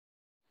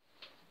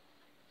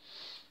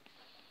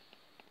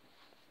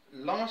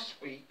last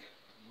week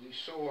we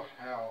saw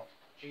how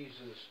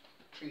Jesus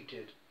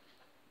treated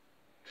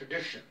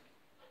tradition,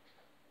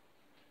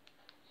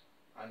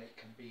 and it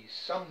can be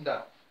summed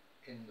up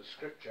in the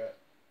scripture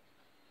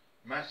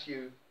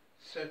Matthew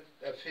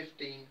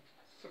 15:3.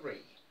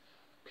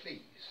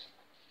 Please,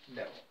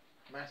 Neville.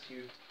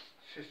 Matthew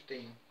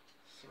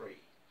 15:3.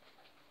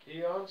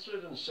 He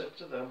answered and said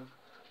to them,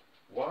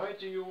 "Why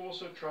do you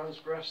also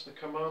transgress the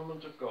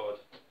commandment of God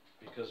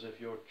because of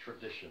your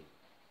tradition?"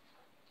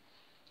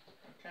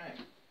 Okay.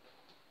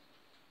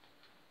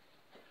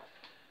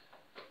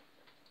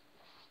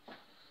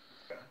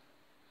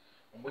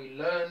 And we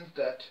learned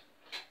that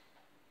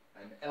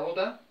an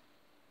elder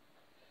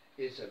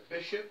is a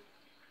bishop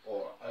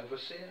or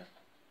overseer,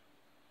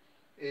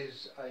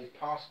 is a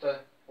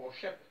pastor or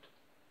shepherd.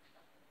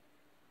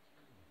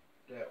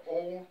 They're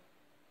all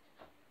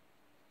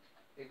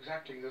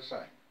exactly the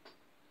same.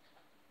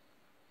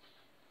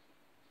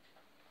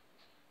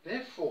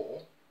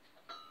 Therefore,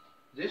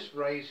 this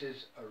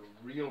raises a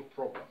real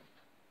problem.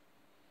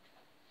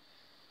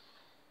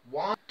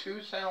 Why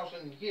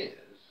 2,000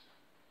 years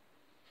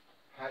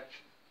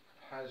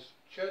has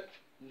church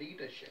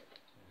leadership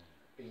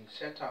been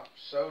set up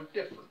so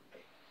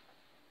differently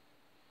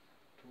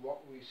to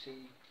what we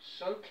see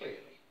so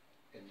clearly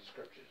in the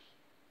scriptures?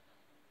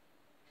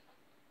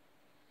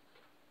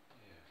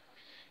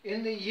 Yeah.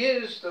 In the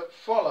years that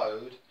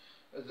followed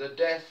the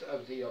death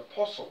of the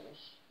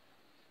apostles,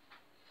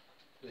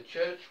 the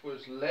church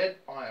was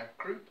led by a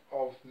group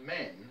of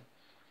men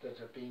that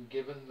have been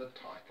given the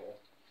title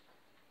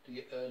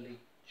the early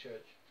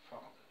church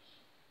fathers.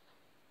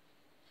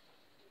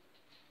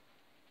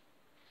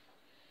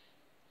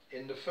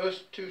 In the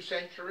first 2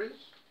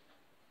 centuries,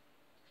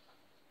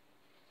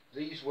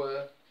 these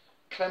were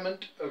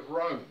Clement of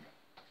Rome.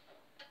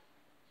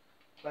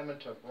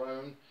 Clement of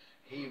Rome,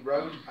 he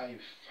wrote a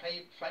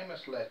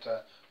famous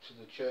letter to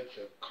the church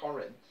of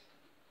Corinth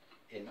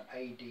in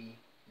AD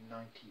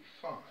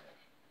 95.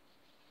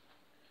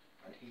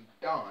 And he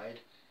died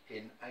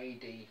in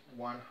AD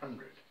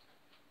 100.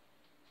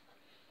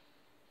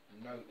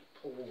 Note,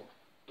 Paul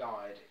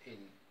died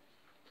in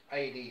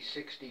AD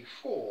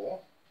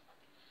 64,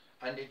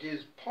 and it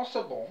is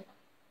possible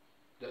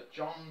that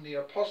John the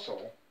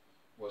Apostle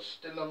was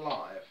still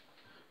alive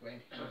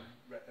when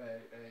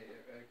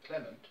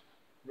Clement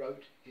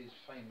wrote his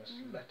famous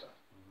letter.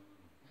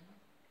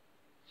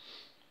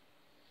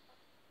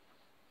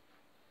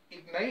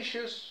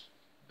 Ignatius,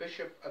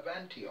 Bishop of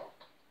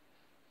Antioch,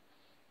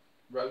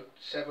 wrote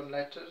 7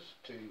 letters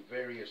to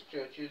various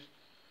churches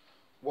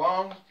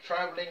while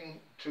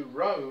travelling to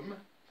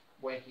Rome,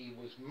 where he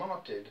was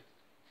martyred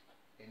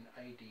in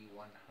AD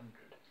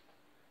 100.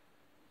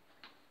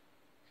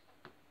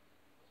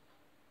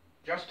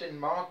 Justin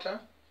Martyr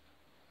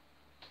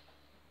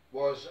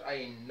was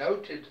a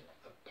noted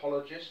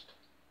apologist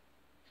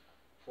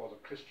for the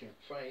Christian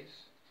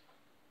faith,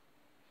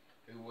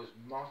 who was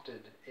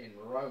martyred in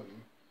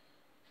Rome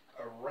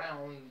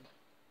around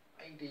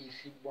AD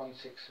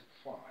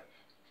 165.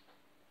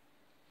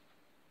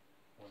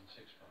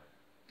 165.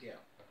 Yeah.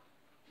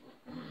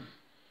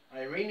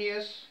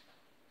 Irenaeus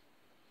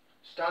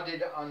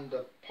studied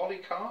under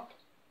Polycarp,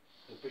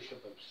 the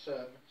bishop of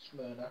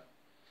Smyrna,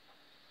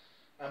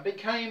 and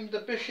became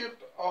the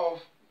bishop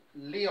of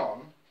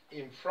Lyon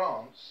in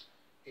France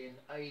in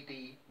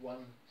AD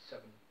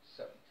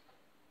 177.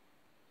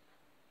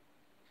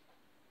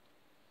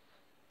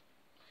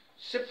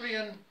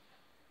 Cyprian,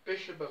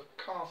 bishop of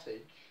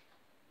Carthage,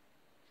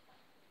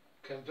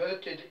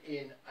 converted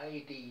in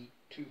AD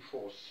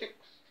 246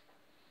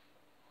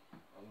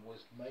 and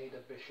was made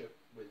a bishop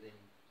within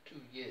 2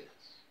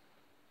 years.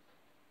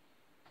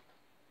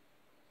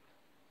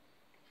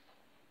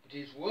 It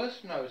is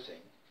worth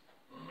noting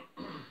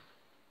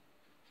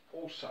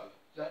also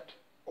that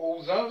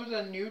although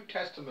the New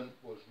Testament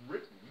was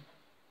written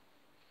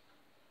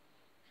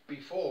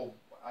before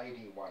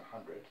AD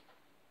 100,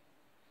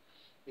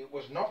 it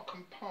was not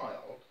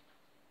compiled,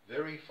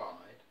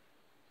 verified,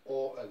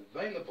 or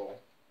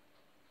available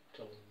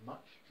till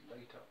much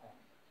later on.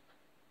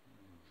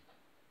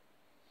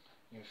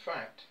 In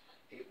fact,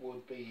 it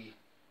would be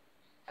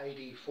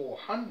AD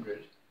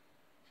 400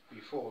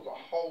 before the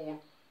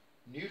whole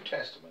New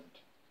Testament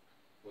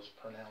was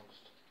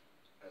pronounced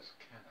as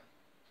canon.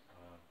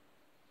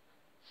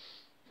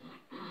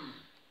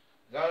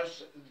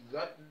 Thus,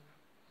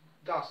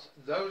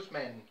 those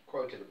men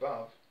quoted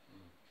above,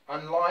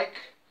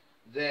 unlike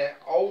their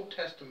Old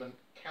Testament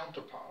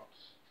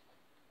counterparts,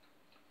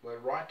 were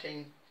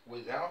writing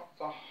without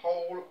the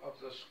whole of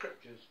the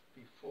scriptures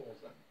before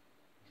them.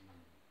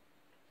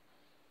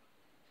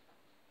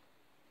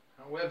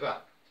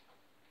 However,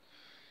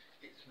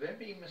 it's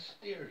very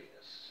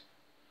mysterious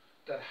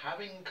that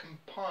having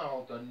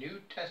compiled the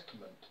New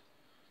Testament,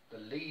 the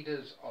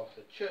leaders of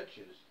the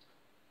churches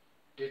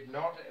did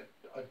not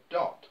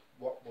adopt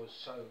what was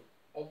so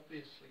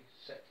obviously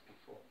set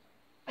before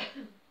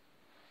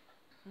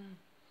them.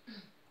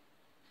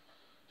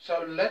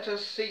 So let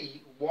us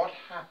see what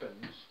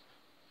happens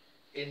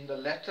in the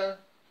letter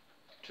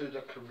to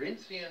the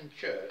Corinthian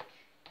church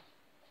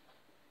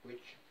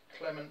which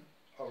Clement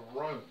of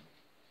Rome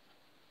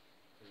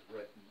has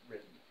written.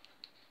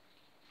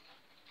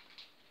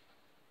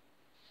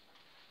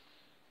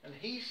 And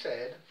he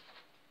said,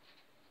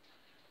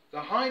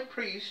 the high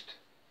priest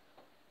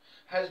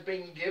has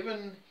been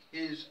given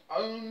his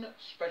own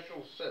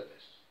special service.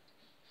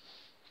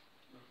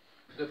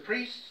 The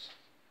priests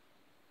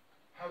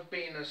have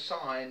been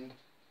assigned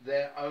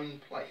their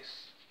own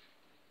place,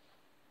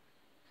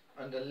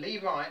 and the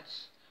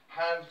Levites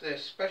have their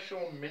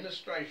special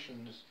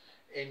ministrations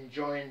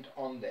enjoined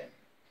on them.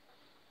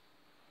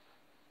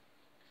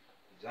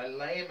 The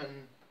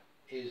layman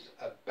is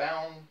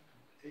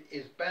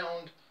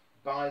bound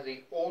by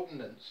the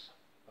ordinance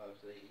of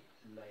the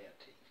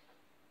laity.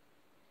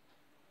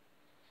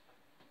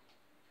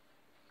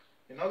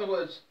 In other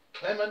words,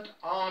 Clement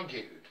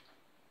argued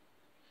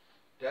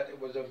that it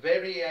was a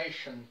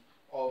variation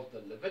of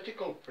the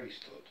Levitical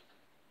priesthood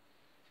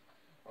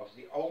of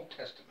the Old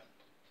Testament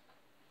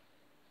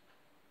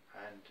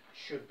and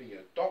should be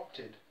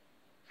adopted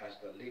as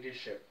the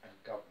leadership and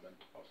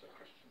government of the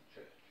Christian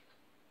Church.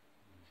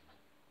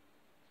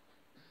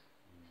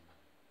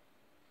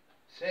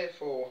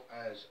 Therefore,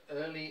 as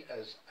early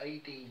as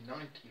AD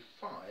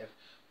 95,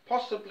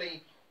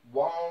 possibly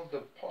while the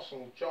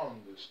Apostle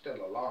John was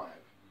still alive,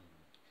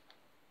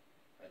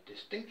 a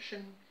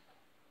distinction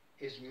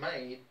is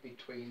made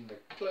between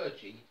the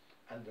clergy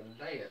and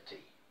the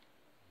laity,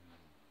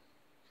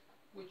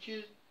 which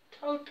is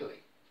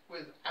totally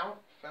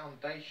without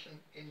foundation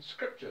in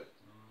Scripture.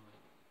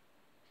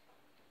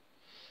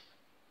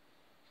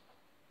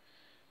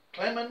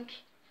 Clement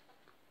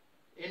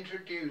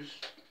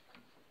introduced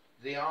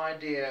the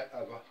idea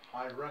of a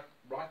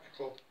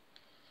hierarchical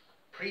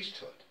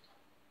priesthood,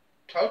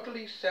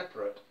 totally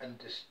separate and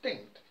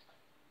distinct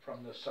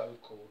from the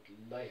so-called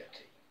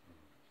laity.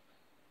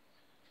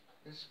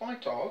 In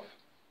spite of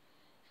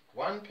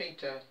 1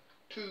 Peter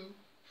 2,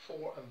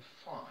 4 and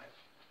 5.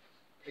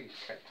 Please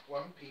take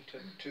 1 Peter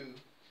 2,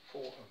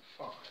 4 and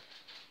 5.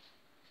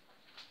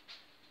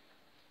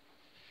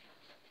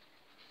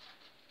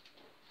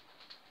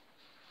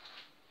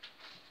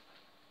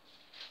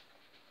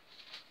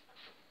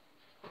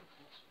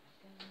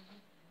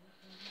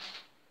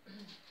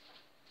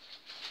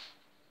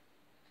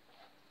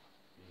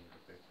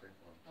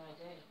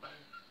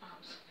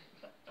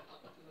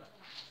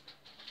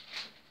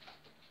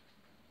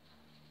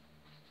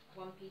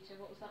 Peter,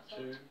 what was that?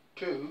 Sorry?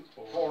 2,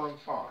 4 and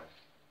 5.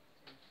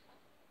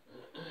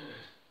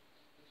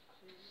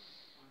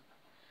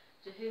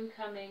 To whom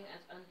coming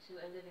as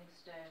unto a living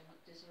stone,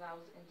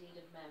 disavows indeed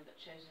of men, but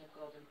chosen of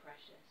God and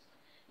precious.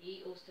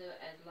 Ye also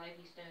as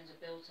lively stones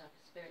are built up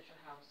a spiritual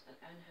house, an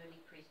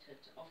unholy priesthood,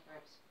 to offer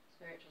up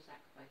spiritual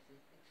sacrifices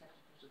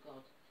acceptable to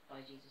God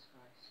by Jesus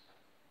Christ.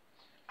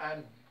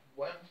 And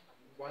 1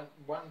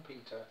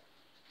 Peter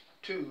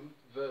 2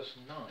 verse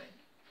 9.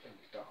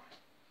 Please die.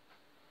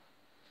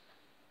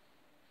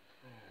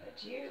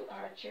 But you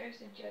are a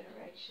chosen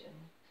generation,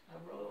 a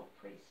royal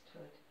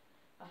priesthood,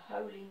 a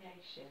holy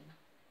nation,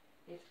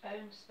 his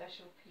own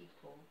special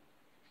people,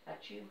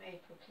 that you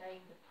may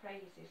proclaim the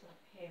praises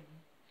of him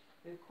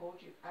who called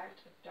you out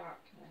of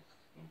darkness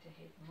into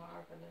his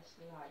marvellous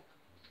light.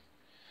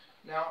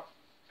 Now,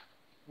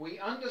 we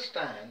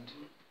understand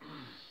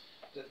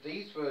that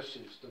these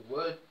verses, the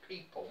word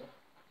people,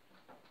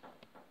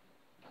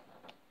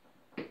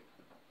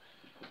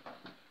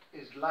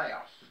 is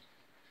Laos.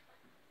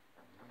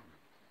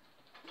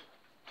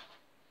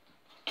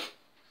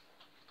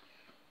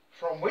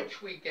 From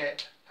which we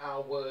get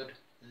our word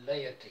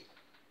laity.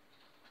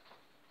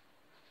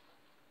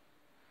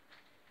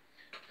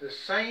 The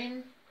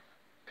same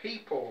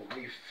people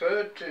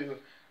referred to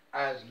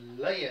as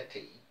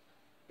laity,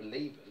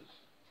 believers,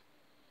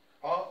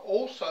 are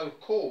also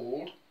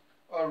called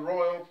a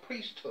royal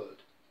priesthood,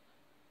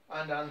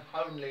 an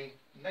unholy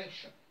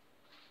nation.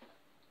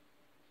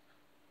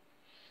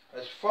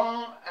 As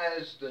far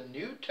as the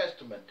New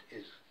Testament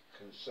is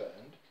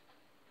concerned,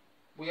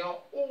 we are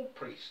all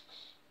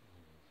priests.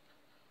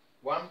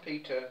 1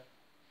 Peter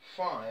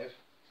 5,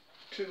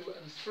 2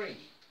 and 3,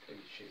 please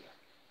Sheila.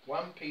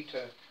 1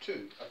 Peter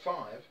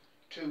 5,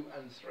 2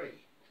 and 3.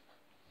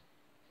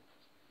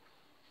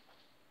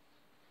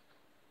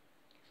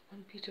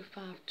 1 Peter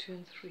 5, 2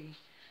 and 3.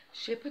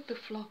 Shepherd the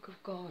flock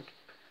of God,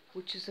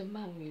 which is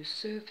among you,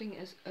 serving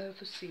as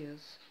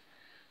overseers,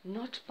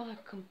 not by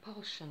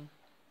compulsion,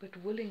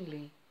 but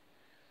willingly,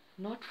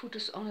 not for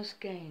dishonest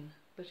gain,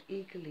 but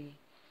eagerly,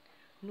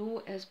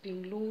 nor as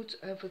being lords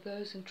over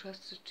those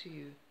entrusted to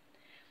you,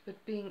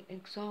 but being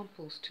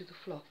examples to the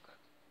flock.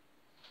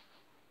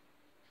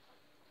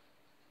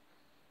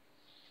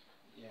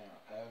 Yeah,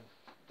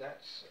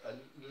 that's a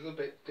little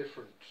bit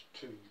different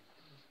to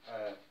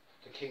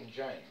the King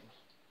James.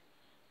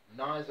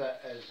 Neither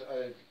as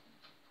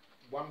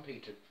 1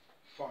 Peter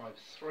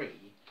 5:3,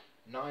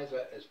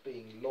 neither as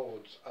being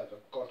lords over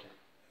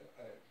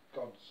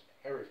God's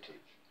heritage,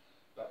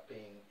 but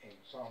being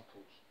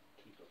examples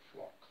to the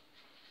flock.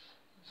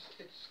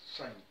 It's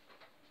the same,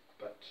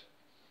 but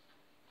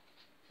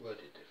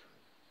worded different.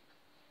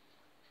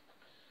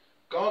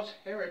 God's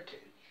heritage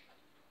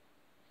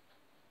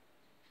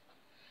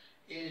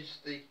is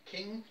the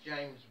King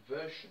James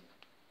Version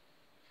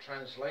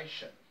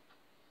translation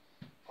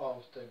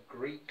of the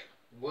Greek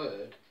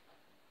word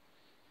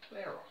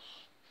kleros.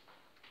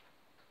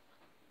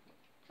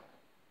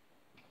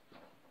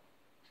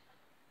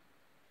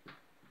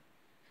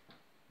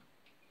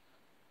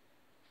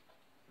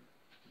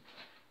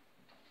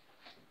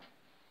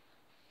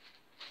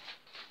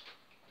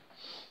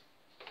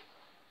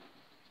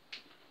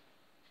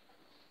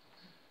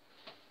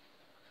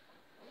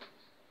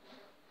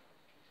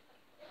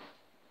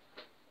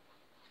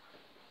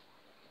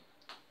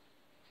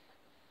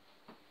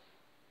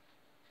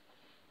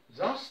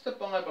 Thus the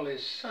Bible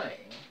is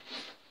saying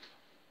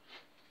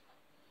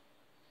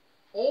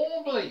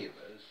all believers,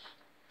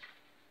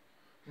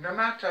 no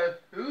matter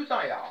who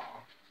they are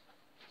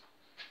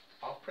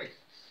priests.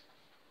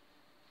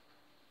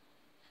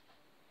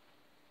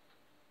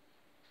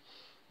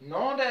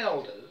 Not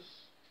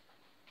elders,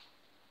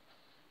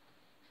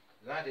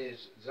 that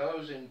is,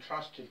 those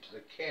entrusted to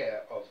the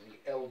care of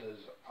the elders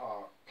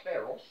are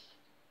kleros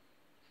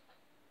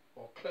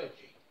or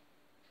clergy.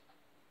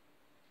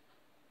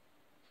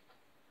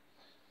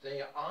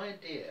 The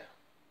idea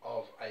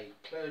of a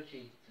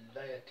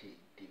clergy-laity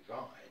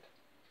divide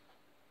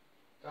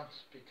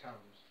thus becomes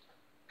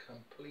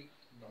complete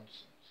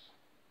nonsense.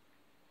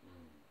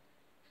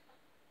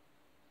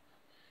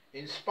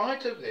 In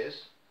spite of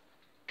this,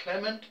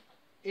 Clement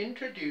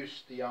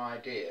introduced the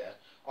idea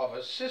of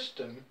a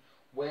system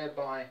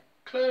whereby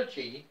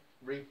clergy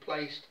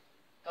replaced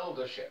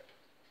eldership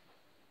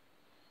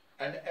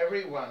and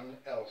everyone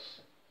else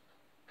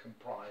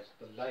comprised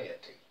the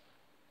laity.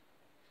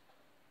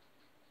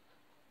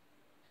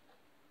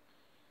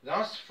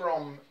 Thus,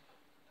 from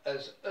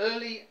as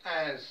early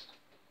as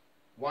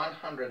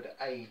 100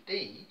 AD,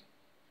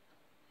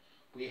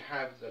 we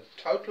have the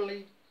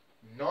totally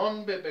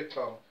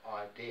non-biblical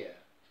idea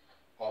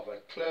of a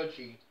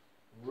clergy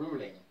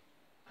ruling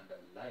and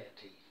a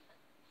laity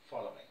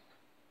following.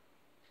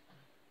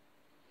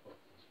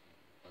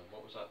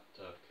 What was that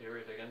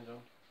period again,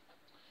 John?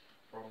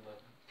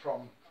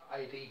 From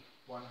AD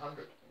 100.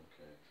 Okay.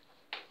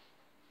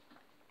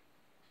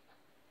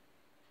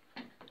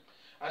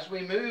 As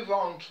we move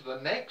on to the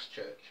next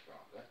church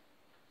father,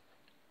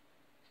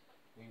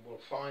 we will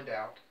find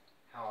out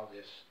how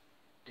this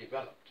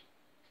developed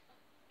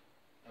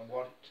and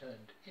what it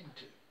turned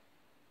into.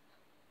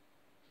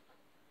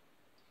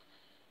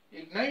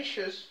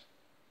 Ignatius,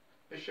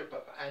 Bishop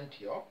of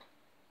Antioch,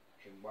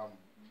 in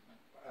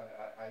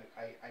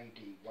AD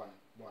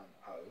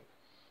 110,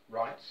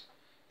 writes,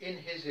 in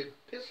his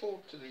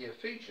epistle to the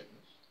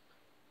Ephesians,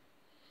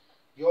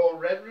 your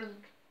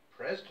reverend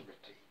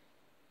presbytery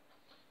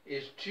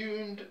is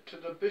tuned to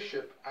the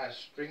bishop as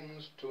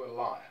strings to a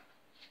lyre.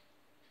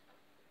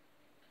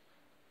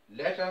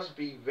 Let us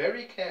be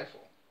very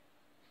careful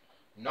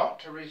not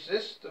to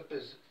resist the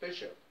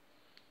bishop,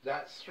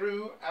 that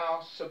through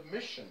our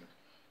submission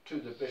to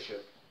the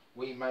bishop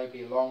we may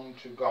belong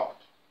to God.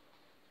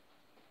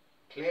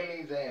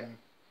 Clearly then,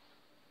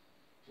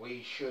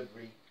 we should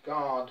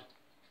regard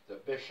the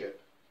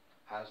bishop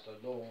as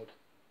the Lord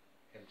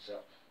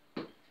himself.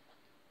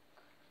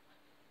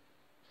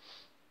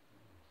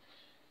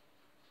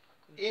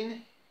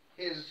 In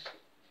his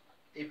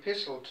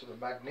epistle to the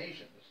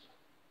Magnesians,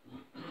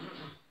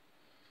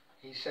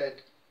 he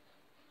said,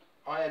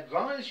 I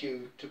advise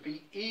you to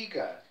be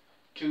eager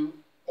to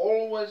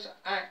always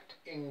act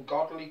in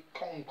godly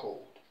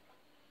concord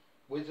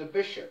with the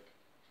bishop,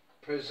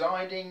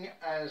 presiding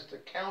as the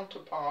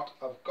counterpart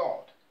of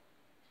God,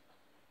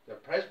 the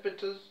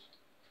presbyters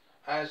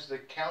as the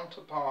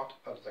counterpart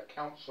of the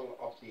council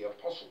of the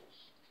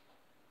apostles.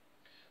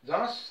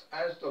 Thus,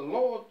 as the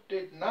Lord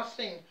did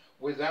nothing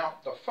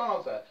without the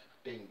Father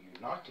being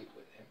united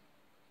with him,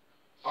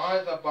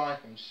 either by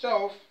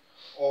himself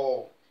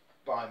or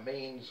by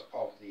means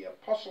of the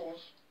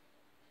apostles,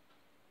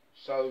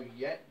 so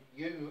yet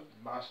you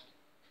must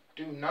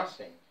do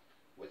nothing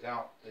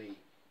without the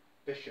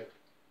bishop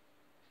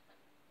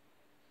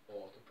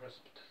or the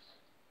presbyters.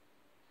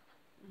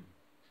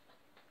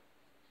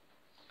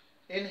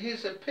 In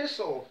his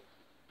epistle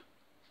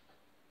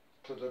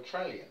to the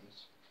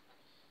Trallians,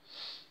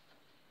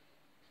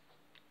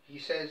 he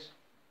says,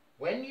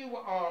 when you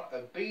are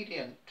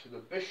obedient to the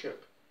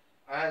bishop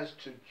as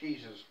to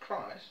Jesus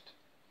Christ,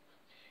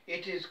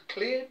 it is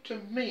clear to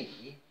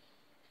me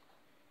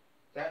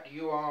that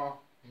you are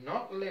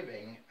not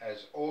living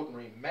as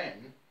ordinary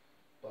men,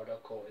 but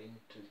according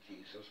to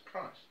Jesus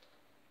Christ.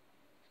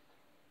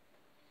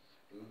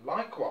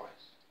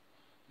 Likewise,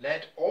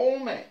 let all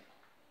men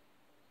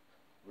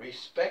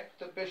respect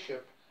the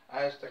bishop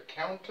as the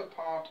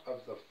counterpart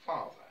of the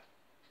Father,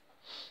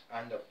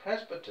 and the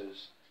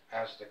presbyters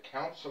as the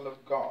council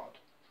of God,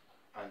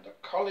 and the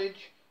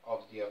college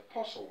of the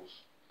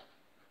apostles.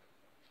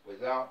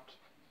 Without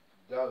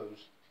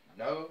those,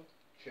 no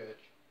church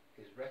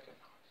is recognized.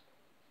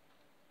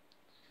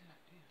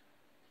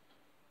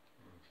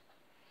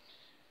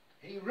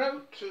 He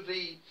wrote to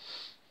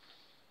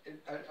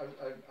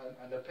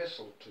an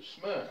epistle to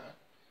Smyrna,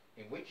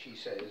 in which he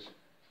says,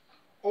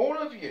 all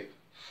of you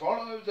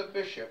follow the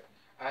bishop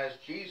as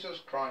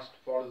Jesus Christ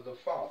followed the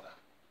Father.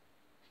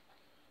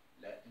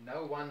 Let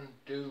no one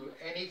do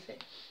anything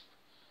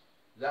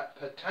that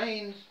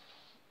pertains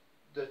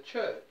the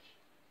church,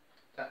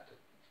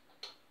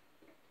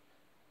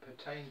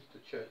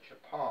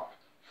 apart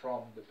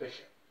from the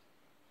bishop.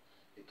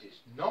 It is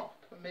not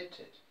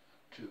permitted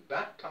to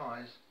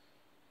baptize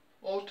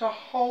or to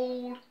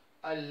hold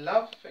a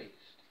love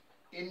feast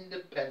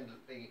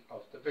independently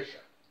of the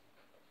bishop.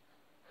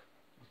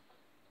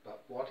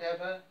 But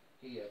whatever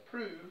he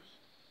approves,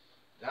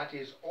 that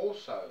is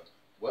also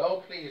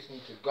well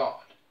pleasing to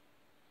God,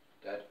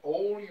 that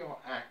all your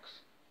acts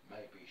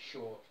may be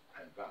sure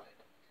and valid.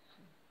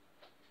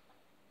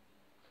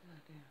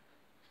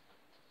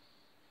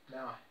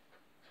 Now,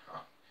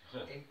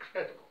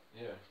 incredible,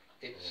 Yeah.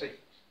 it seems.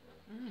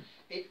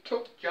 It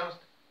took just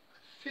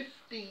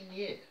 15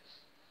 years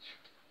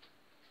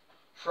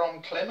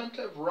from Clement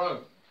of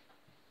Rome,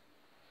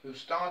 who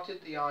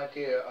started the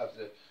idea of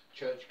the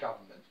church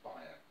government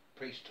by a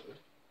priesthood,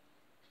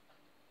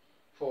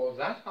 for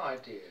that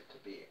idea to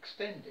be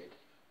extended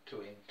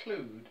to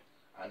include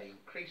an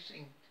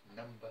increasing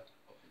number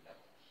of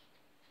levels.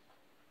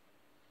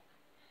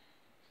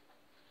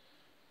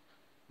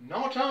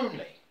 Not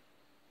only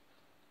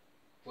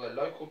were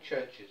local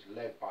churches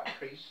led by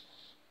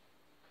priests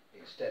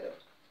instead of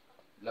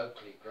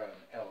locally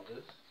grown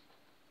elders,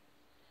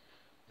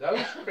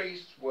 those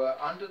priests were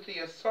under the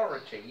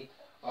authority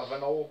of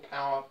an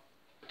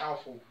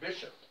all-powerful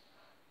bishop,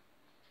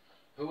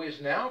 who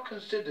is now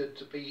considered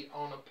to be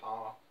on a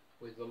par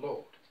with the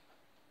Lord.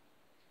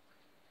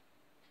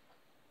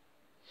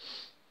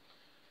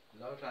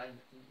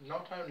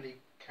 Not only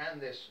can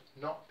this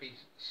not be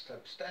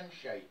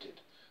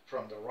substantiated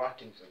from the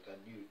writings of the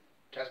New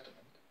Testament,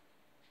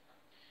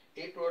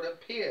 it would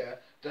appear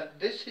that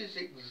this is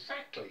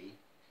exactly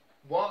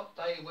what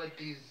they were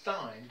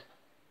designed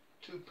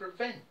to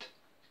prevent.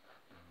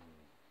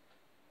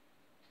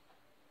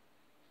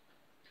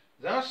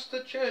 Thus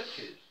the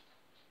churches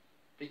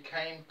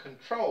became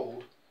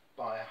controlled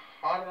by a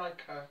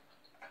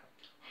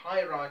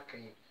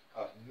hierarchy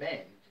of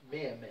men,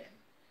 mere men,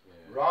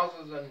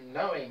 rather than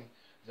knowing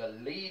the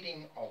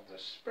leading of the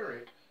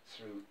Spirit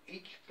through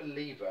each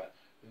believer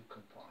who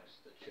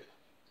comprised the church.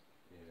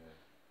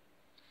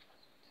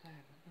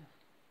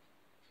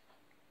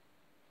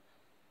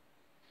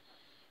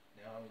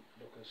 Now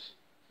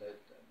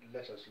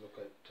let us look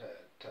at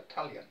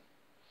Tertullian.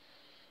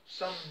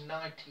 Some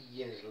 90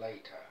 years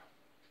later,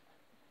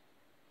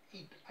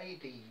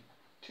 AD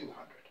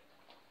 200.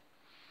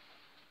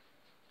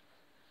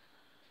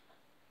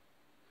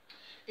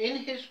 In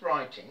his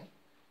writing,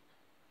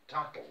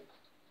 titled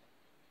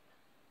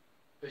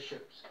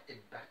Bishops in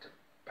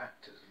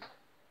Baptism,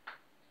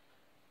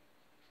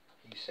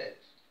 he says,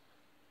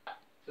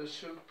 the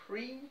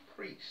supreme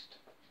priest,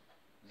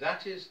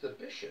 that is the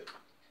bishop,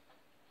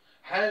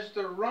 has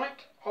the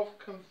right of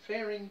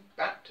conferring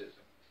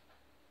baptism.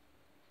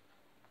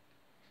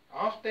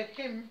 After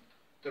him,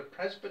 the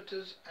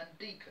presbyters and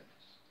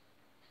deacons,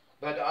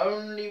 but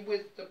only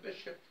with the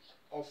bishop's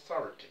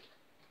authority.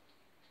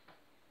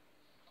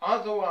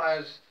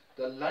 Otherwise,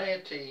 the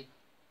laity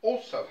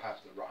also have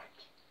the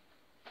right.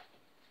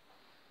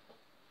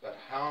 But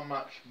how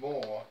much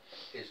more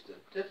is the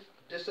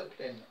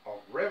discipline of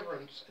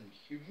reverence and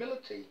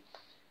humility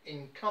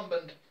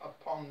incumbent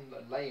upon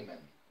the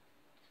layman,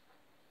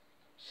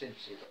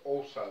 since it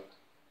also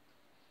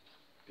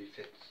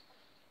befits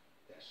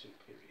their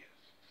superiors.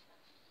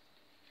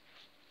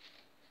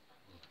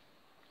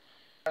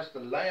 As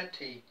the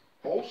laity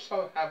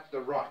also have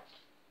the right,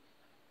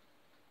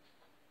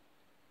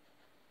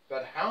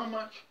 but how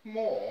much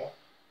more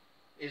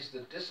is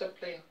the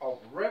discipline of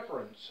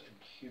reverence and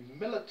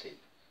humility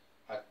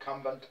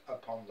incumbent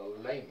upon the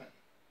layman,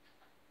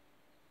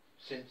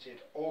 since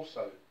it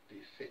also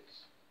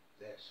befits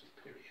their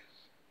superiors.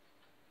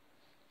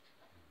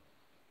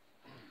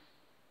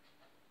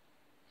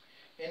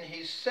 In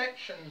his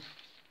section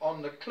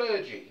on the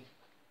clergy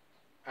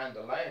and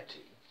the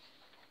laity,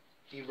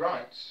 he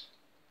writes,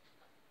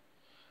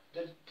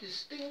 the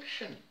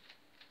distinction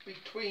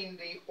between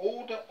the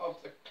order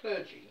of the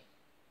clergy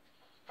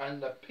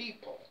and the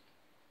people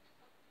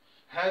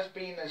has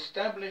been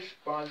established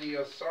by the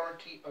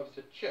authority of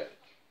the church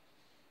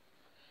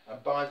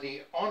and by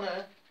the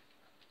honour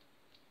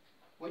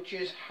which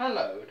is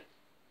hallowed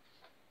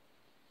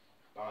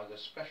by the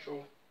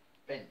special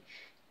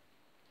bench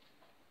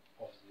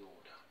of the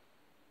order.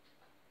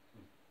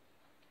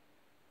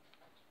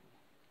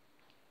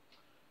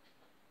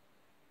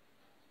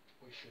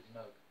 We should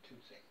note two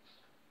things.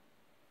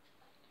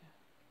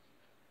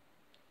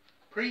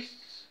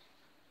 Priests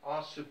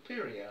are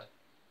superior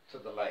to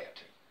the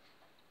laity.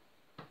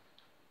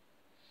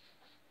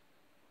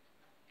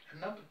 And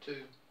number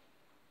two,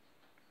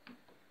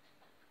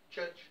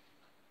 church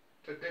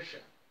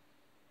tradition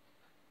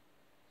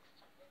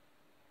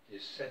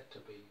is said to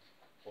be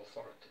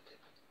authoritative.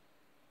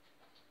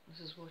 This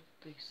is what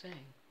they're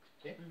saying.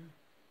 Yeah.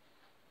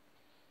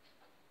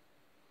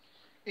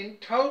 In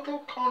total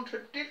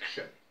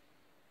contradiction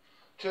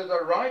to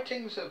the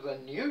writings of the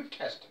New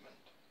Testament,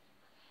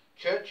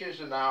 Churches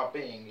are now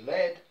being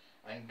led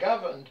and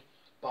governed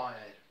by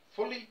a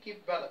fully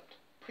developed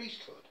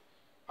priesthood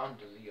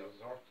under the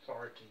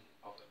authority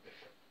of a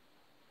bishop.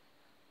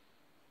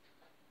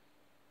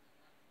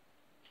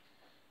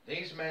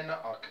 These men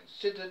are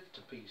considered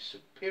to be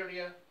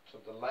superior to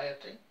the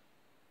laity,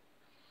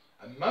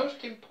 and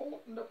most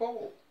important of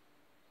all,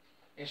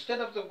 instead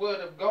of the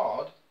word of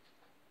God,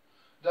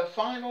 the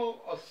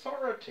final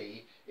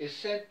authority is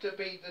said to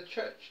be the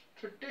church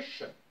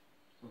tradition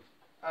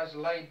as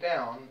laid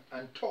down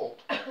and taught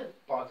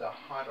by the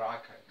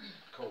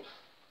hierarchical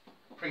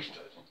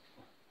priesthood.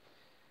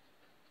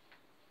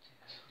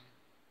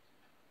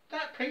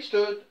 That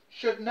priesthood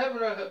should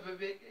never have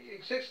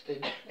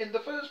existed in the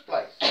first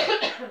place.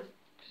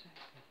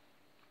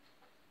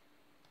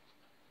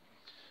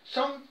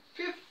 Some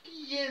 50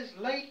 years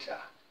later,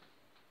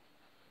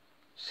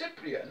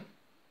 Cyprian,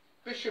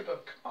 Bishop of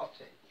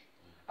Carthage,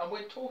 and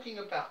we're talking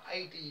about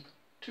AD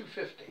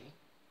 250,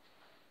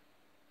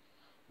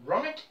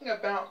 writing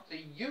about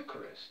the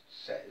Eucharist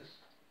says,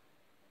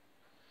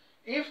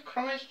 if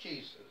Christ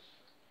Jesus,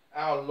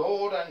 our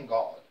Lord and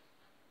God,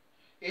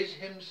 is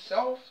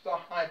himself the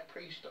high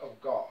priest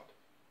of God,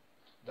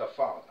 the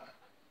Father,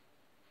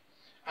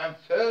 and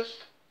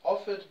first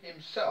offered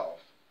himself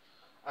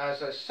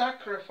as a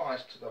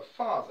sacrifice to the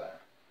Father,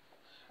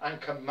 and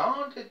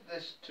commanded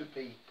this to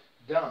be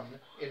done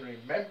in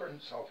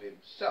remembrance of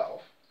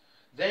himself,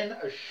 then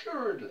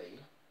assuredly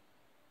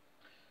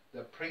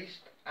the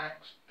priest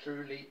acts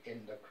truly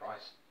in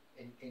Christ's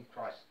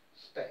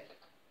stead.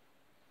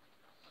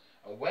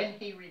 And when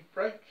he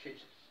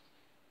reproaches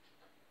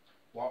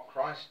what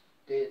Christ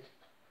did,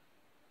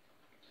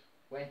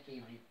 when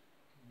he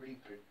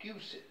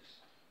reproduces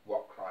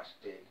what Christ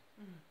did,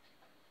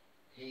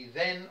 he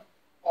then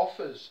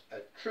offers a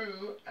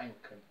true and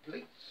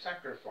complete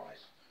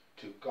sacrifice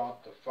to God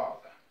the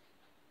Father.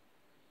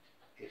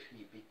 If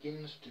he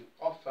begins to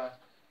offer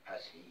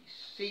as he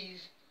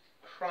sees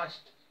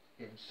Christ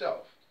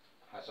himself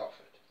has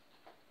offered.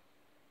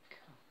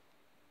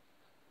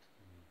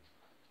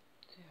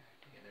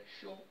 In a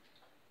short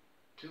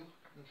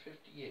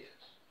 250 years.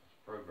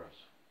 Progress.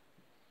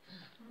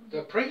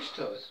 The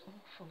priesthood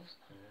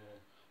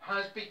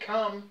has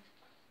become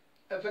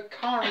a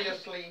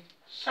vicariously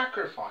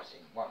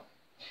sacrificing one.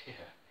 Yeah,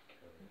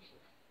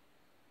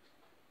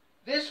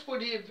 This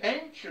would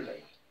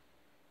eventually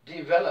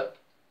develop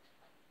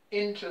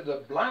into the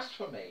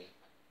blasphemy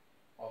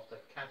of the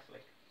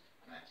Catholic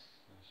Mass.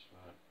 that's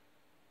right.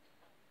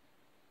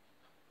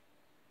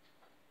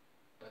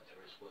 But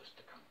there is worse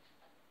to come.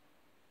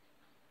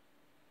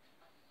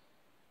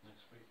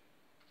 Next week.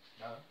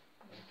 No?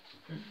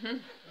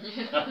 You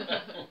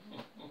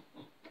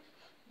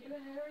in a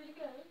hurry to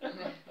go?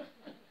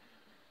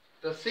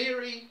 The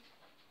theory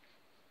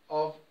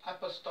of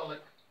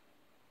apostolic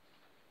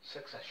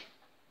succession.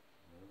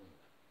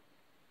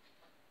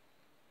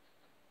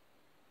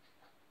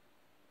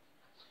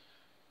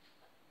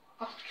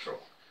 After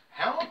all,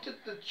 how did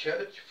the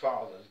church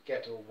fathers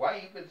get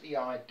away with the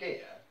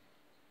idea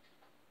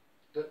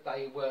that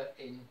they were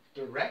in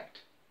direct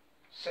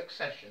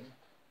succession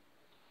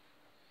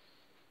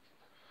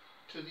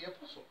to the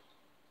apostles?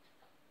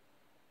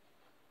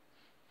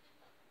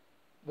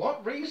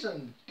 What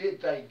reason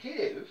did they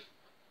give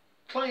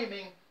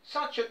claiming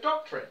such a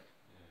doctrine?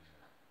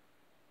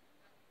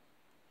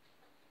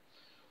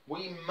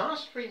 We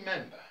must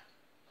remember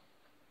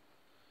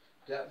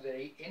that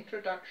the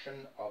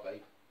introduction of a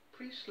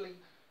priestly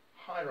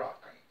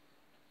hierarchy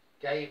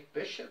gave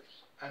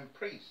bishops and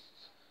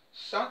priests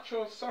such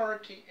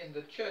authority in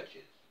the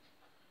churches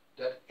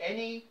that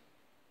any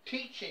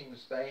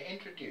teachings they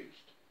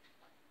introduced,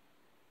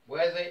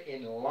 whether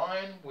in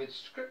line with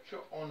Scripture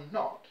or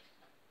not,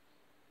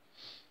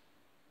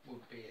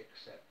 would be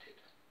accepted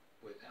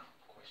without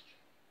question.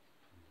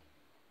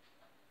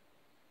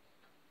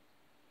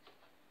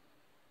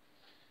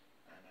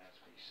 And as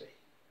we see,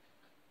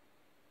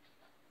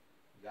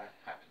 that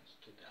happens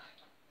today.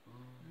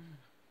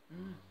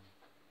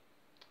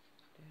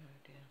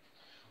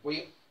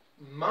 We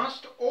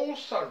must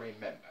also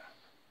remember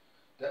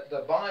that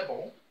the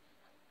Bible,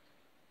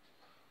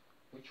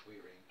 which we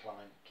are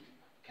inclined to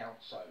count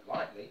so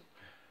lightly,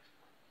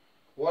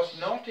 was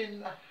not in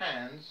the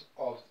hands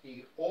of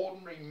the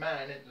ordinary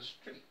man in the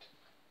street.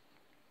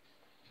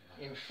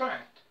 In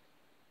fact,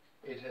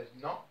 it has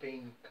not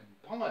been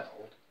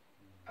compiled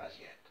as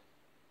yet.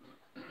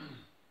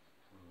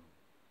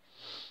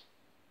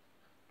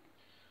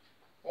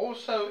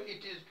 Also,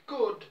 it is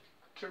good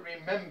to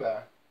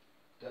remember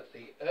that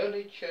the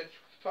early church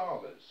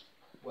fathers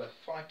were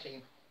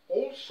fighting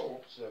all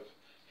sorts of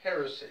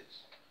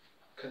heresies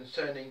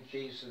concerning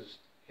Jesus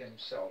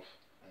himself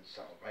and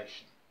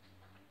salvation.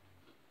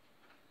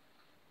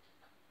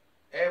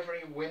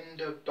 Every wind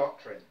of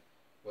doctrine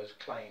was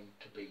claimed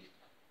to be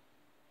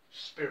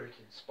spirit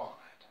inspired.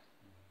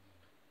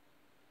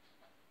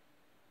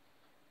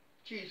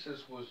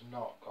 Jesus was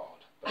not God,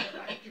 but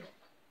an angel.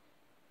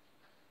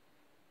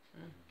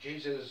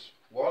 Jesus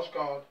was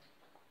God,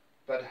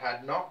 but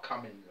had not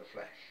come in the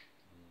flesh.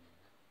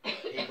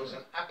 He was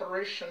an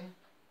apparition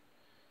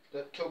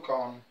that took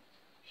on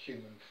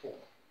human form.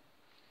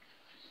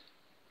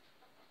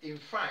 In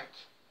fact,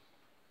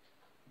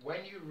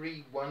 when you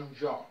read 1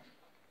 John,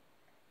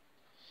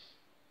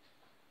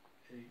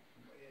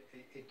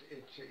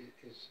 it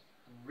is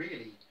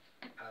really,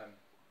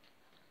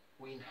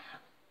 we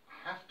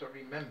have to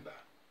remember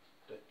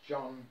that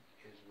John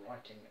is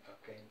writing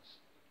against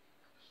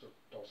sort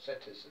of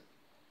Doceticism,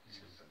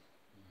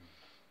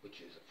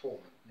 which is a form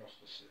of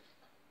Gnosticism.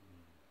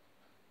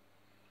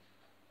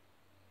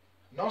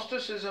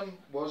 Gnosticism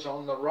was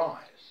on the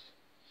rise,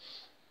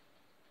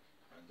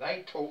 and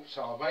they taught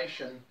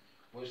salvation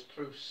was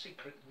through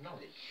secret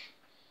knowledge.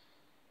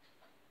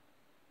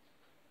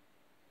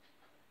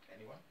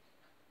 Anyone?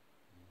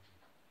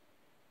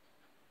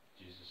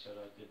 Jesus said,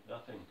 I did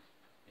nothing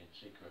in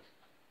secret.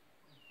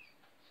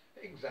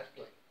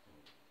 Exactly.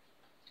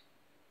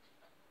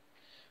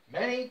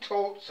 Many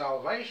taught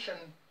salvation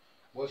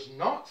was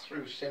not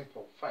through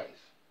simple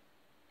faith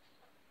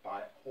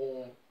by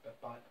all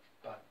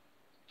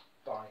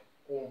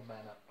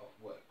manner of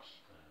works.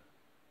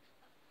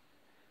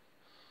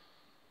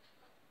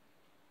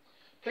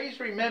 Please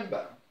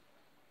remember,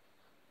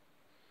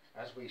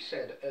 as we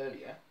said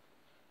earlier,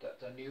 that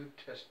the New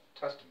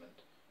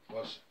Testament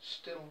was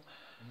still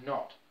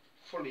not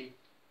fully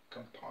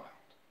compiled.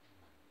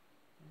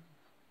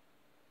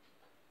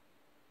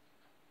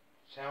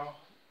 So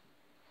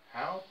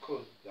how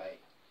could they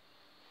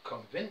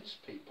convince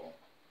people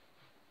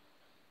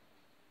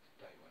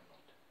they were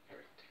not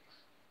heretics?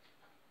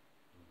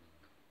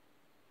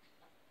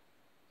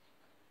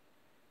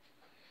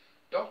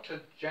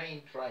 Dr.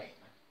 Jane Drain,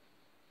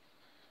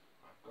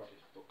 I've got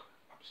his book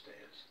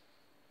upstairs,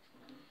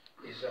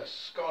 is a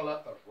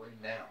scholar of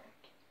renown.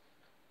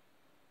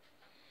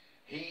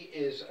 He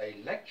is a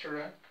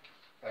lecturer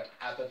at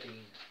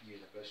Aberdeen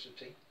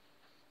University,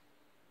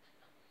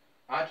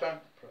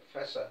 adjunct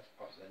professor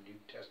of the New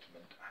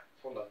Testament at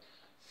Fuller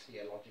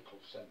Theological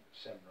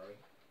Seminary,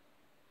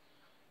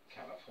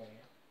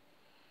 California,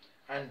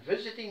 and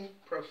visiting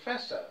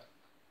professor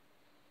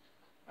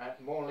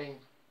at Morling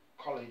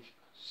College,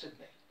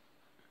 Sydney.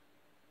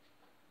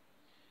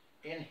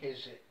 In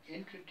his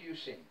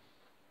Introducing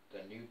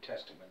the New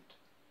Testament,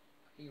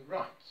 he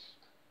writes,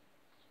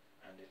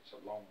 and it's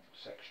a long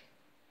section,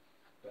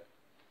 but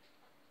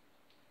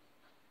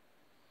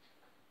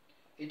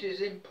it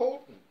is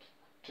important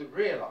to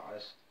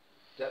realize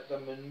that the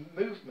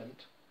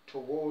movement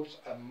towards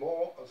a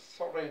more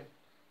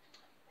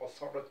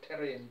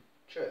authoritarian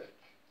church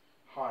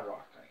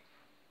hierarchy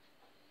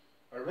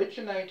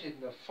originated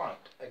in the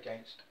fight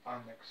against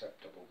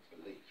unacceptable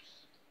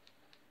beliefs.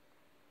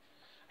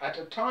 At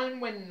a time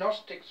when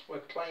Gnostics were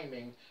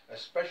claiming a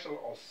special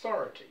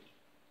authority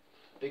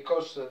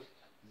because of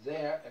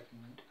their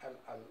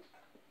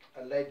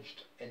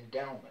alleged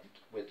endowment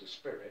with the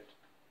Spirit,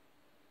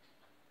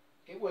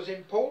 it was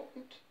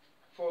important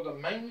for the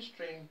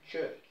mainstream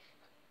church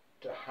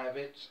to have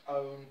its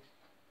own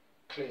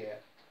clear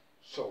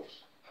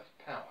source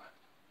of power.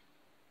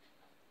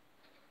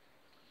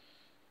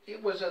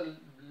 It was a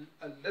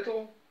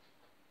little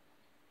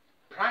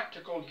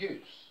practical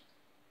use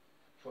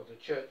for the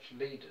church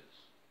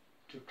leaders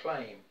to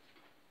claim,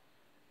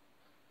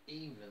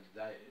 even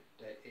though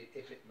that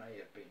if it may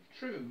have been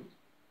true,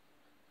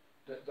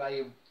 that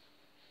they,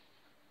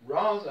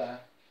 rather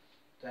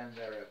than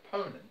their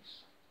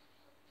opponents,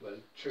 were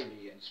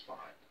truly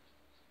inspired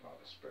by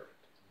the Spirit.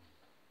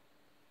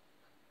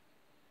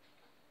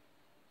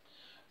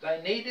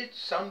 They needed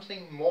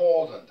something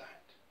more than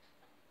that,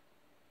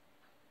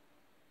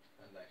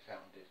 and they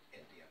found it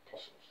in the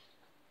apostles.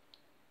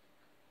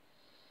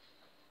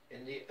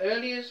 In the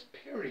earliest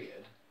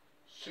period,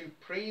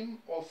 supreme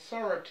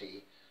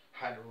authority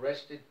had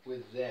rested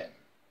with them.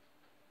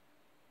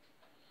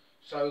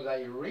 So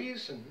they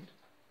reasoned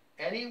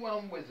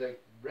anyone with a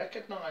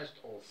recognized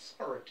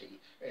authority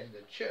in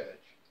the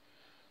church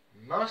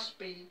must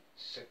be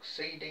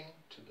succeeding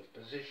to the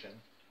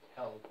position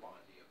held by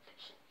the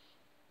apostles.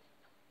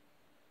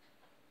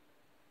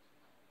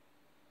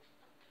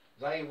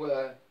 They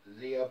were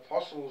the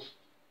apostles'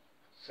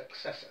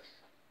 successors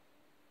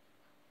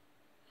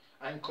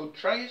and could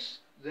trace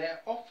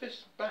their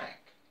office back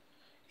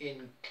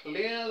in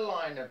clear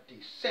line of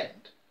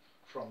descent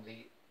from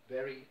the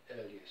very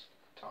earliest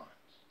times.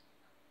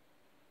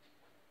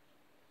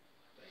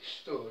 They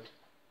stood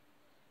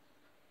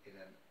in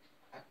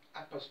an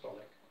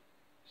apostolic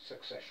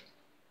succession.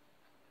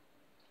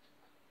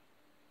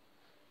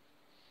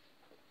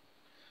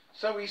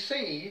 So we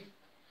see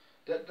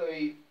that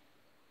the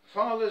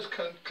fathers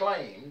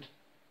claimed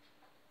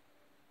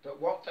that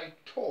what they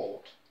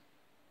taught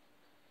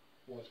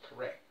was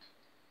correct,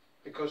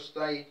 because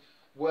they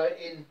were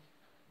in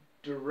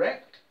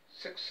direct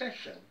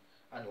succession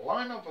and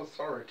line of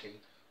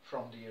authority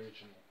from the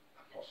original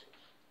apostles.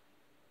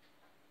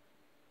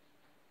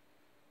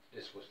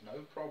 This was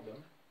no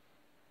problem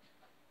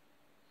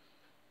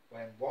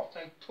when what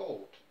they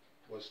taught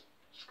was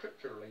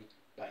scripturally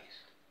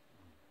based.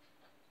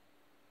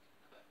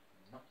 But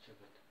much of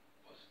it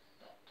was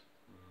not.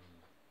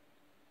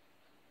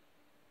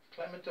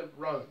 Clement of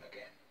Rome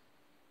again.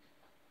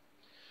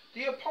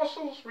 The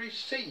apostles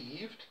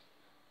received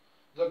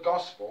the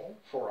gospel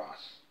for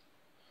us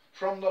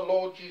from the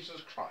Lord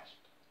Jesus Christ.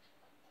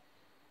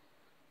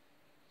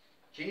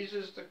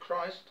 Jesus the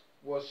Christ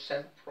was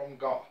sent from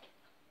God.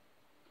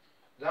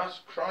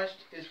 Thus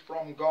Christ is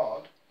from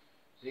God,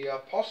 the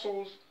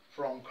apostles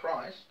from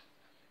Christ.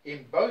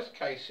 In both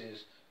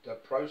cases the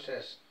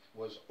process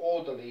was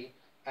orderly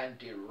and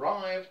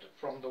derived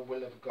from the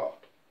will of God.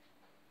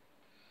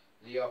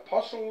 The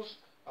apostles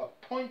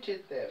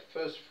appointed their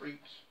first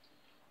fruits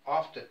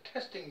after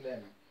testing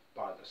them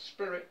by the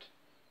Spirit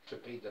to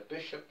be the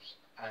bishops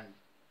and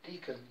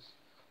deacons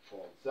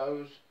for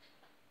those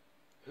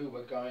who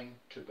were going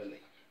to believe.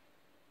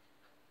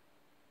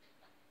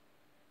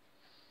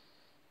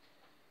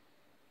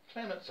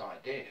 Clement's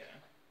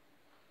idea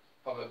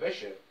of a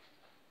bishop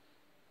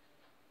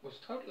was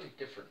totally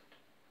different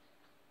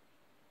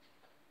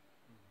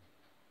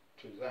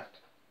to that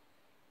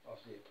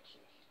of the apostles.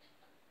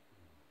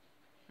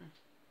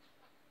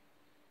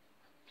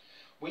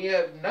 We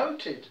have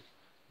noted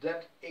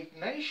that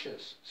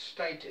Ignatius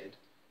stated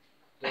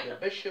that a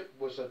bishop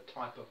was a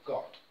type of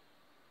God,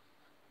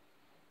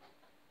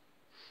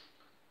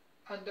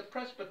 and the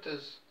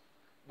presbyters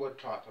were a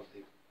type of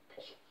the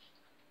apostles.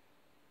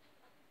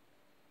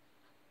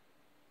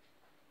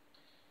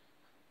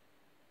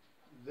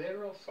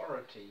 Their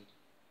authority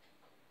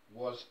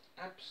was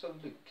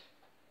absolute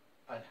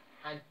and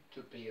had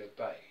to be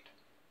obeyed.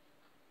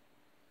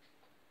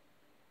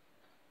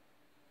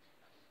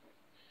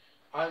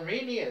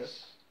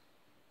 Irenaeus,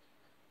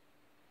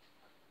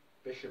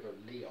 Bishop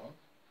of Lyon,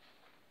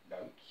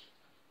 notes,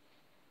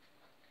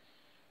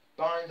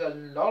 "By the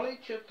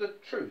knowledge of the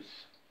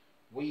truth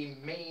we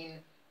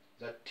mean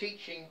the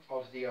teaching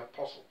of the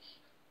apostles,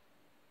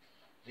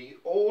 the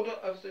order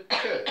of the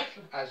church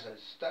as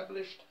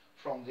established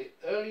from the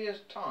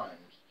earliest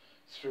times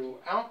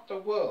throughout the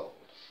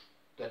world,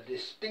 the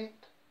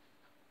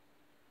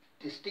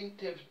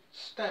distinctive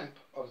stamp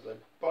of the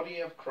body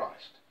of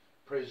Christ,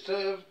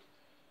 preserved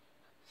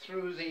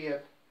through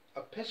the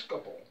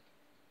episcopal,"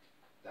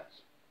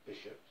 that's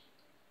bishops,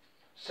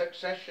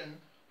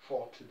 "succession,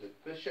 for to the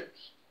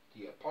bishops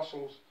the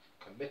apostles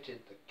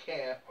committed the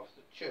care of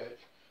the church,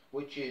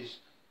 which is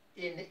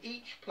in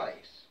each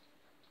place,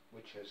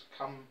 which has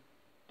come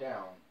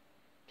down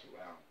to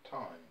our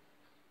time,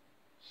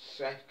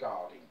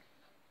 safeguarded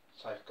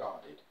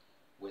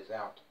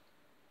without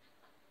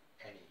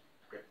any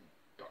written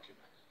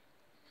documents."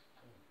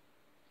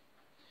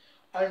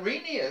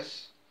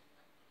 Irenaeus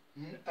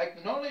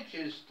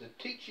acknowledges the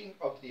teaching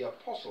of the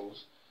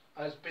apostles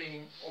as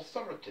being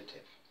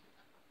authoritative,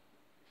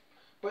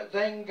 but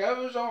then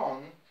goes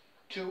on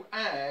to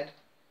add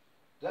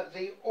that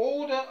the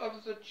order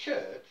of the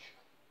church,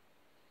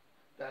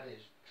 that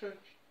is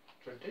church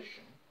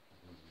tradition,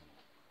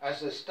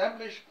 as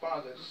established by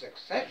the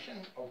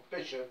succession of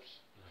bishops,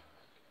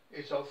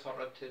 is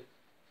authoritative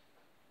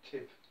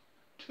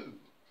too.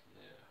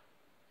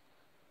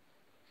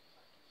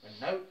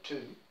 And note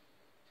too,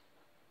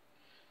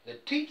 the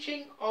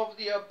teaching of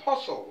the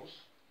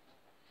apostles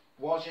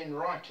was in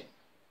writing.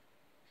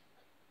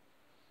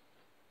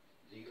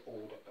 The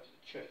order of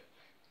the church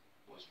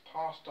was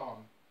passed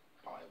on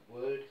by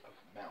word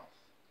of mouth,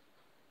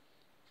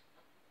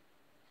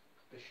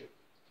 bishop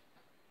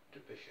to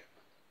bishop.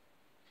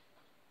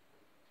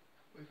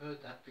 We've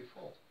heard that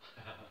before.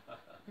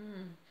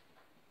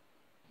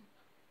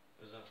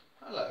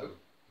 Hello.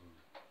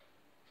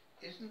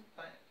 Isn't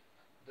that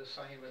the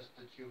same as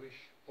the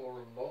Jewish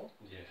oral law?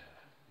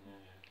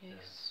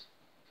 Yes.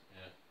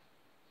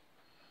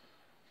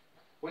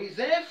 We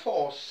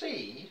therefore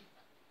see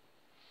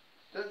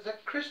that the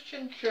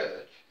Christian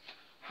church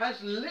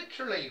has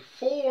literally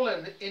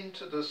fallen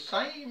into the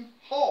same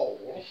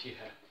hole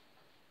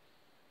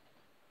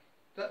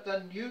that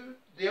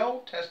the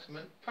Old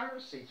Testament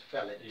Pharisees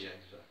fell into. Yeah,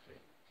 exactly.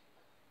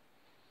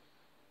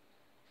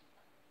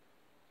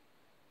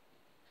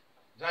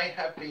 They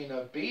have been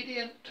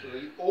obedient to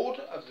the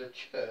order of the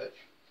church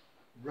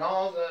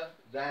rather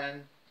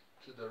than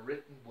to the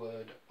written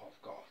word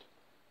of God.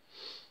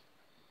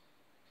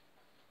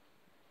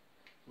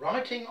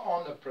 Writing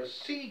on the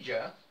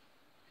procedure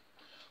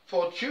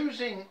for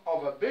choosing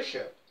of a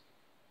bishop,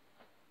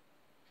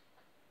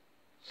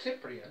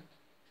 Cyprian,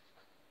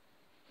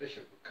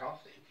 Bishop of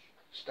Carthage,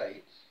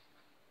 states,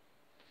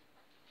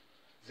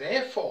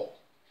 "Therefore,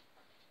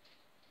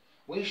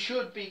 we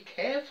should be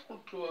careful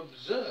to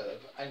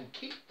observe and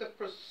keep the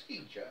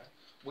procedure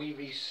we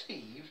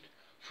received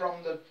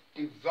from the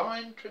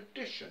divine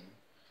tradition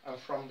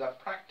and from the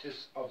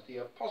practice of the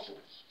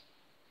apostles,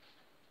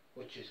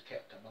 which is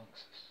kept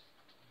amongst us."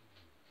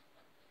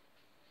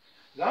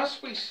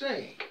 Thus we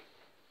see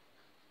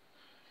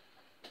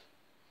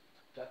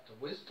that the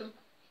wisdom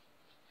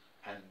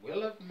and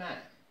will of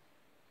man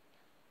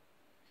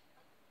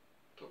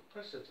took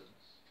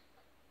precedence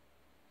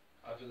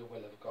over the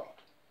will of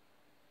God.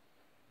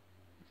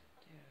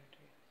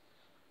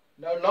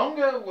 No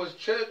longer was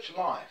church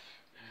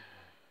life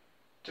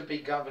to be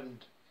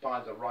governed by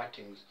the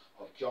writings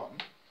of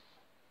John,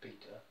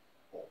 Peter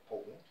or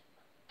Paul,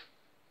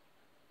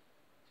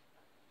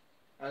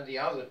 and the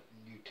other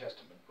New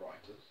Testament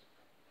writers,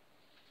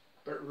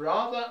 but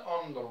rather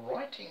on the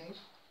writings,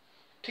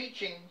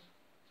 teachings,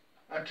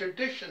 and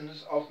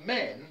traditions of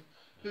men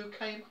who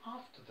came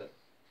after them.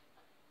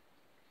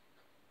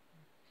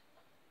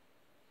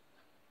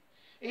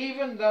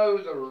 Even though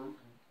the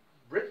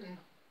written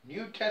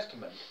New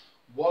Testament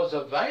was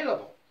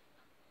available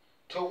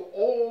to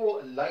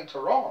all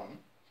later on,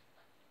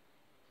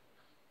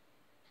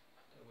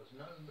 there was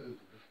no move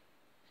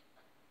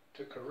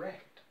to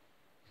correct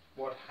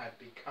what had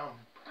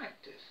become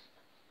practice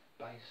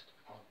based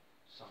on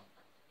some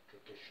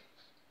traditions.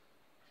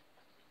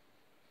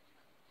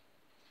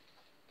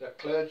 The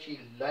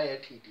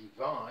clergy-laity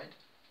divide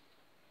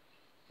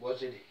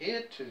was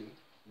adhered to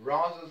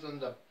rather than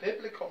the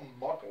biblical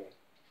model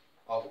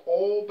of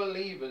all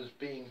believers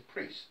being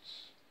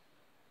priests.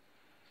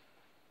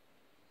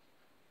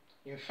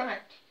 In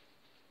fact,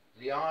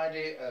 the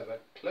idea of a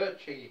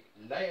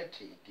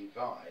clergy-laity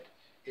divide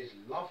is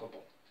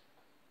laughable.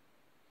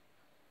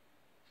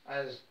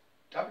 As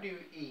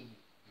W.E.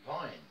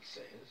 Vine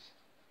says,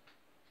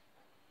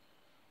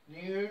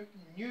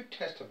 New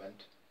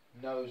Testament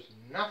knows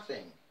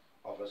nothing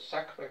of a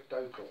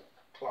sacerdotal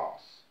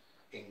class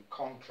in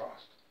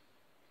contrast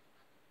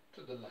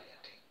to the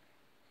laity.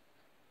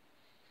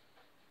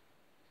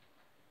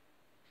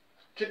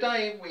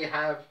 Today we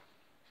have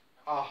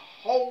a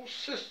whole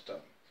system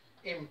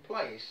in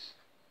place,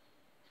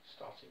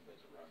 starting with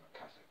the Roman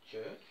Catholic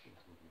Church,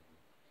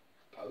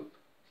 Pope,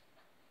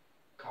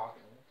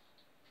 cardinals,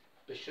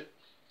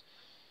 bishops,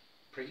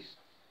 priests,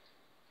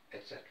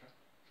 etc.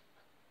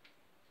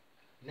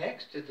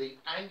 Next is the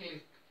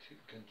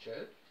Anglican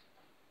Church,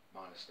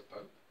 minus the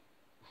Pope.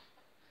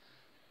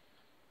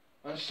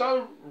 And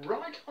so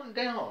right on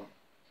down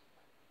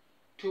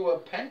to a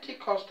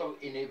Pentecostal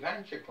in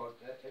evangelical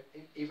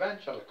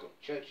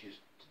churches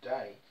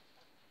today,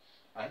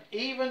 and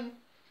even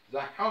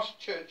the house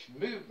church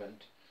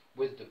movement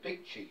with the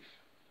big chief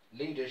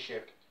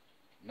leadership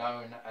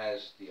known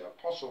as the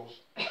apostles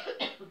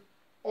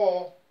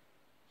or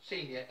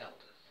senior elders.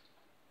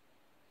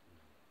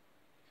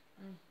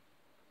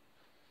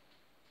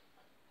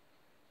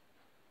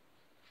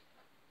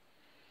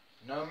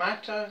 No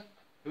matter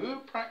who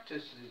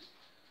practices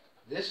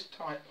this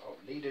type of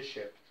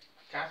leadership,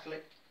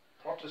 Catholic,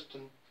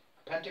 Protestant,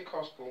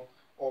 Pentecostal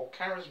or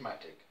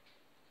charismatic,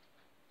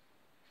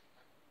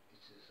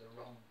 this is the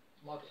wrong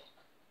model.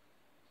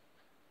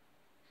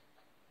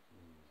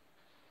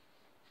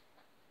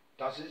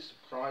 Does it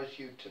surprise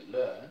you to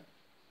learn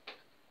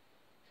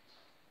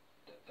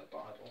that the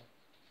Bible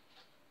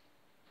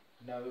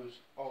knows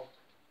of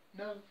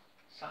no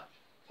such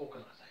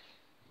organisation?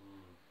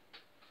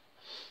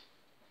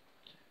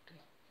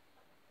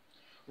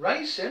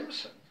 Ray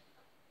Simpson,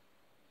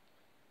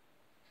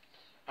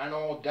 an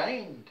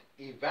ordained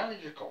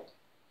evangelical,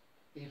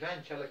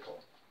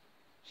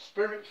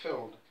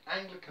 spirit-filled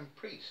Anglican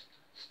priest,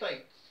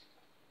 states,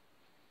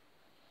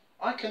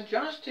 "I can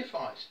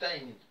justify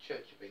staying in the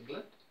Church of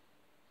England,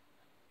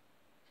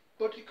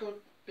 but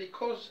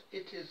because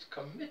it is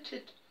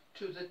committed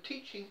to the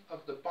teaching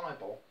of the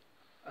Bible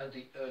and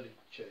the early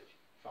Church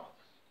Fathers."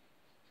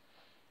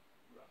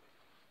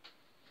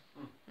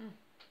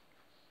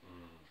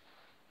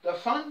 The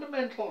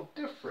fundamental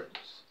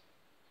difference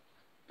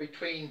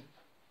between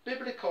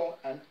biblical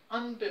and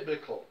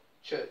unbiblical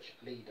church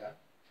leader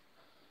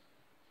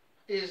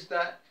is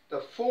that the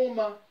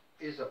former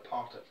is a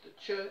part of the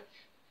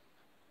church,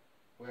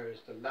 whereas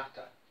the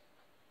latter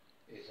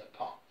is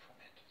apart from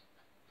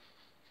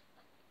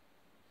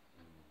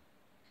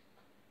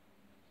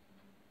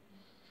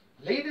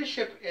it.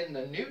 Leadership in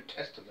the New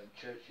Testament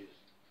churches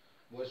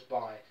was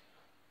by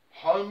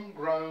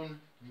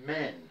homegrown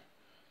men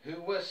who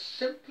were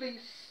simply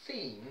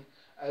seen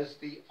as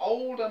the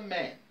older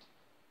men,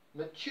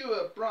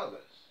 mature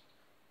brothers,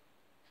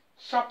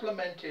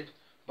 supplemented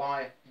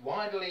by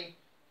widely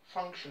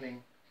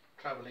functioning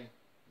travelling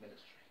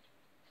ministry.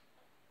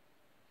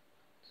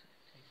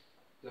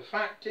 The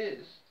fact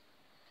is,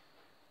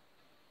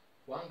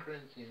 1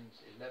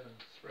 Corinthians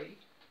 11:3,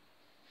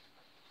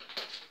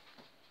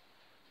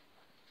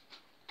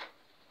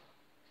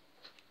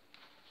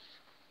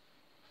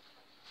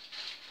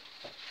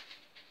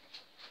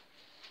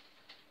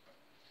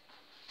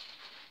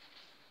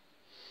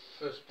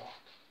 first part,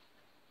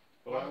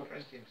 1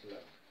 Corinthians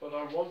 11. But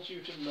I want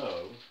you to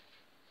know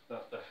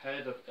that the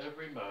head of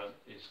every man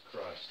is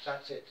Christ.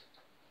 That's it.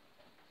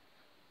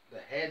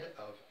 The head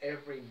of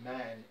every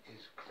man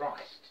is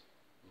Christ.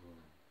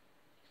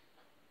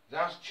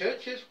 Thus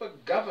churches were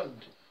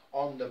governed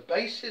on the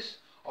basis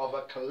of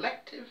a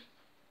collective,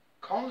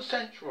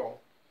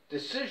 consensual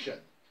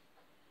decision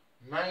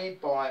made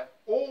by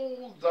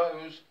all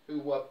those who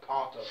were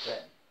part of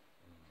them.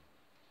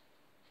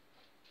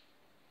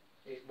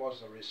 It was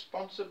the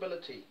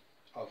responsibility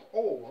of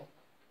all,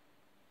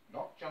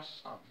 not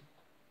just some,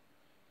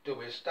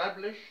 to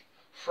establish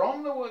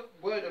from the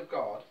Word of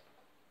God,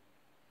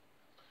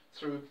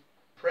 through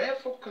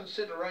prayerful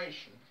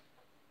consideration,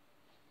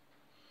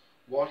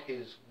 what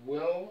His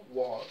will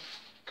was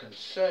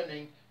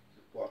concerning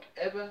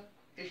whatever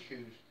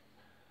issues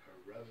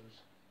arose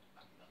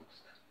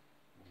amongst them.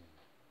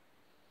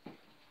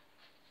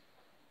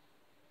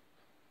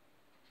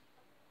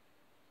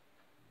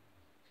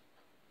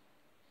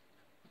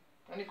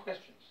 Any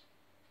questions?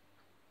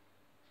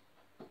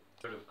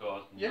 Word of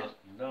God, Yeah.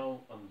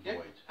 null and Yeah,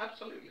 void.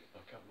 absolutely.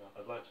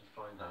 I'd like to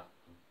find that,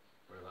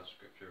 where that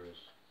scripture is.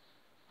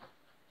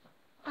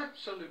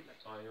 Absolutely.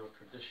 By your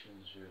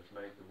traditions you have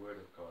made the word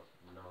of God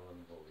null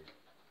and void.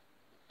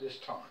 This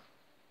time.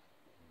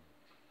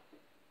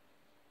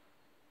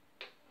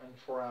 And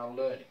for our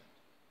learning.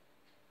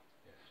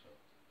 Yes, sir.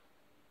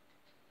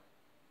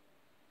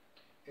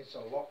 It's a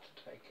lot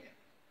to take in.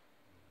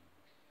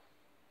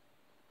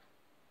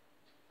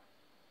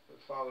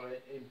 But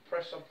Father,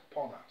 impress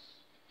upon us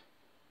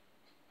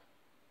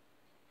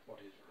what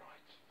is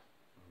right.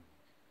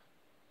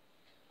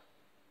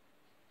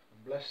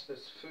 And bless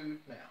this food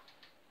now.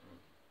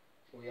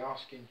 We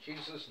ask in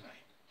Jesus'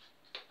 name.